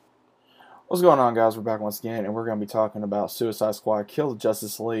What's going on, guys? We're back once again, and we're going to be talking about Suicide Squad Kill the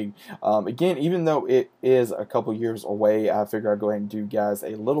Justice League. Again, even though it is a couple years away, I figured I'd go ahead and do guys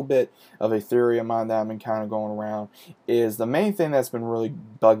a little bit of a theory of mine that I've been kind of going around. Is the main thing that's been really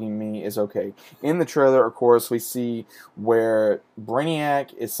bugging me is, okay, in the trailer, of course, we see where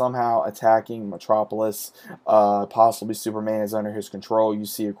Brainiac is somehow attacking Metropolis. Possibly Superman is under his control. You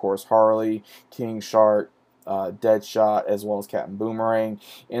see, of course, Harley, King Shark, Deadshot, as well as Captain Boomerang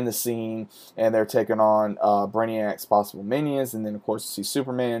in the scene, and they're taking on Brainiac's possible minions, and then of course you see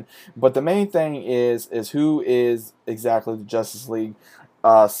Superman. But the main thing is who is exactly the Justice League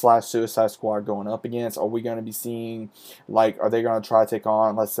slash Suicide Squad going up against? Are we going to be seeing, like, are they going to try to take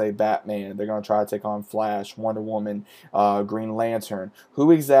on, let's say, Batman? They're going to try to take on Flash, Wonder Woman, Green Lantern.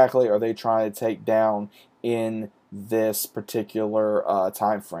 Who exactly are they trying to take down in this particular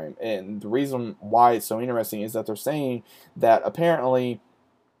time frame? And the reason why it's so interesting is that they're saying that apparently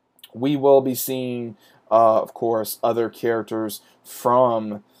we will be seeing, of course, other characters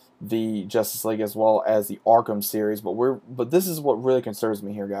from the Justice League as well as the Arkham series. But this is what really concerns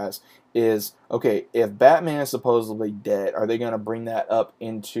me here, guys. Is, okay, if Batman is supposedly dead, are they going to bring that up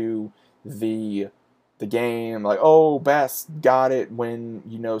into the game, like, oh, Bats got it when,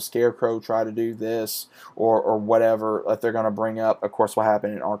 Scarecrow tried to do this, or whatever, that they're going to bring up, of course, what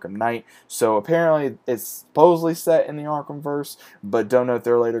happened in Arkham Knight. So apparently it's supposedly set in the Arkham verse, but don't know if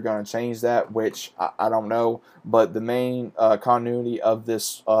they're later going to change that, which I don't know. But the main continuity of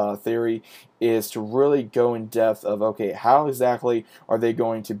this theory is to really go in depth of, okay, how exactly are they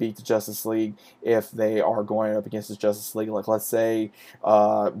going to beat the Justice League if they are going up against the Justice League? Like, let's say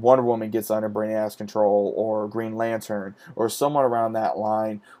Wonder Woman gets under Brainiac's control, or Green Lantern, or someone around that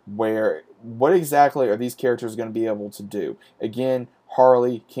line, where what exactly are these characters going to be able to do? Again,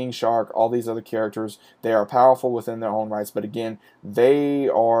 Harley, King Shark, all these other characters, they are powerful within their own rights, but again, they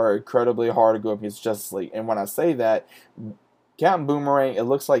are incredibly hard to go up against Justice League. And when I say that, Captain Boomerang, it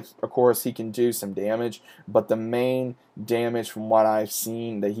looks like, of course, he can do some damage, but the main damage from what I've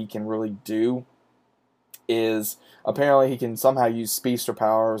seen that he can really do is apparently he can somehow use speedster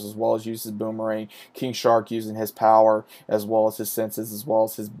powers as well as use his boomerang. King Shark using his power as well as his senses as well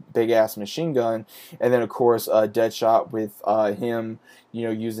as his big ass machine gun, and then of course Deadshot with him,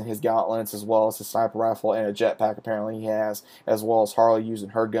 using his gauntlets as well as his sniper rifle and a jetpack apparently he has, as well as Harley using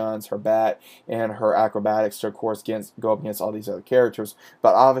her guns, her bat, and her acrobatics to of course go up against all these other characters.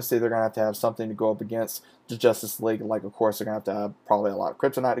 But obviously they're gonna have something to go up against the Justice League. Like, of course, they're going to have probably a lot of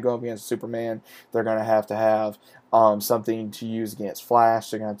kryptonite to go up against Superman. They're going to have something to use against Flash.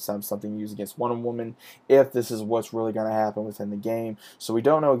 They're going to have something to use against Wonder Woman, if this is what's really going to happen within the game. So we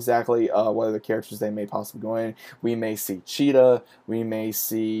don't know exactly what other characters they may possibly go in. We may see Cheetah. We may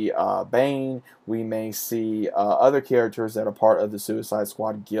see Bane. We may see other characters that are part of the Suicide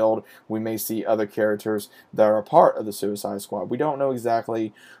Squad guild. We may see other characters that are part of the Suicide Squad. We don't know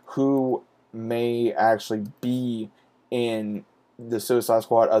exactly who may actually be in the Suicide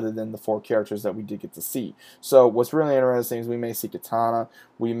Squad other than the 4 characters that we did get to see. So what's really interesting is we may see Katana,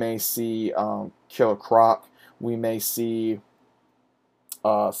 we may see Killer Croc, we may see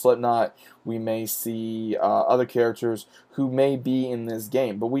Slipknot, we may see other characters who may be in this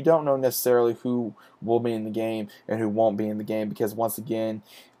game, but we don't know necessarily who will be in the game and who won't be in the game, because once again,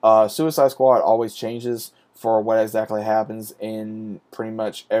 Suicide Squad always changes for what exactly happens in pretty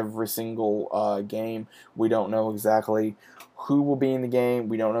much every single game. We don't know exactly who will be in the game.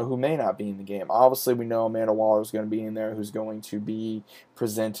 We don't know who may not be in the game. Obviously, we know Amanda Waller is going to be in there, who's going to be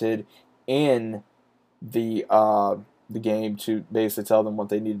presented in the game to basically tell them what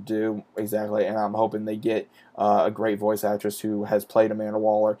they need to do exactly. And I'm hoping they get a great voice actress who has played Amanda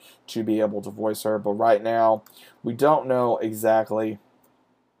Waller to be able to voice her. But right now, we don't know exactly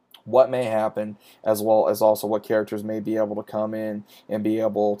what may happen, as well as also what characters may be able to come in and be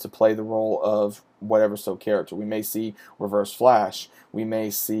able to play the role of whatever character. We may see Reverse Flash. We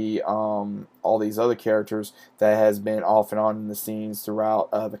may see all these other characters that has been off and on in the scenes throughout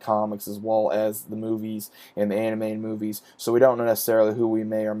the comics as well as the movies and the animated movies. So we don't know necessarily who we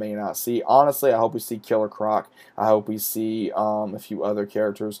may or may not see. Honestly, I hope we see Killer Croc. I hope we see a few other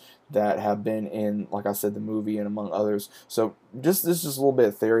characters that have been in, like I said, the movie and among others. So this is just a little bit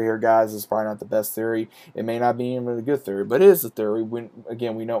of theory here, guys. It's probably not the best theory. It may not be even a good theory, but it is a theory.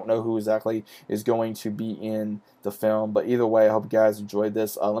 Again, we don't know who exactly is going to be in the film. But either way, I hope you guys enjoyed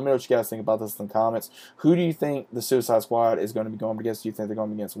this. Let me know what you guys think about this in the comments. Who do you think the Suicide Squad is going to be going against? Do you think they're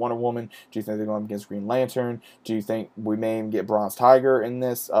going against Wonder Woman? Do you think they're going against Green Lantern? Do you think we may even get Bronze Tiger in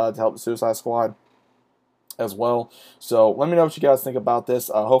this to help the Suicide Squad? as well. So let me know what you guys think about this.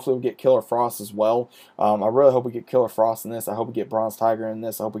 Hopefully we get Killer Frost as well. I really hope we get Killer Frost in this. I hope we get Bronze Tiger in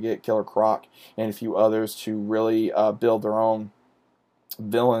this. I hope we get Killer Croc and a few others to really build their own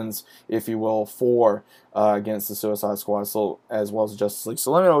villains, if you will, for against the Suicide Squad, so as well as Justice League.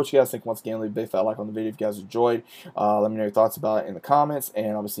 So let me know what you guys think. Once again, leave a big fat like on the video if you guys enjoyed. Let me know your thoughts about it in the comments,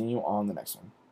 and I'll be seeing you on the next one.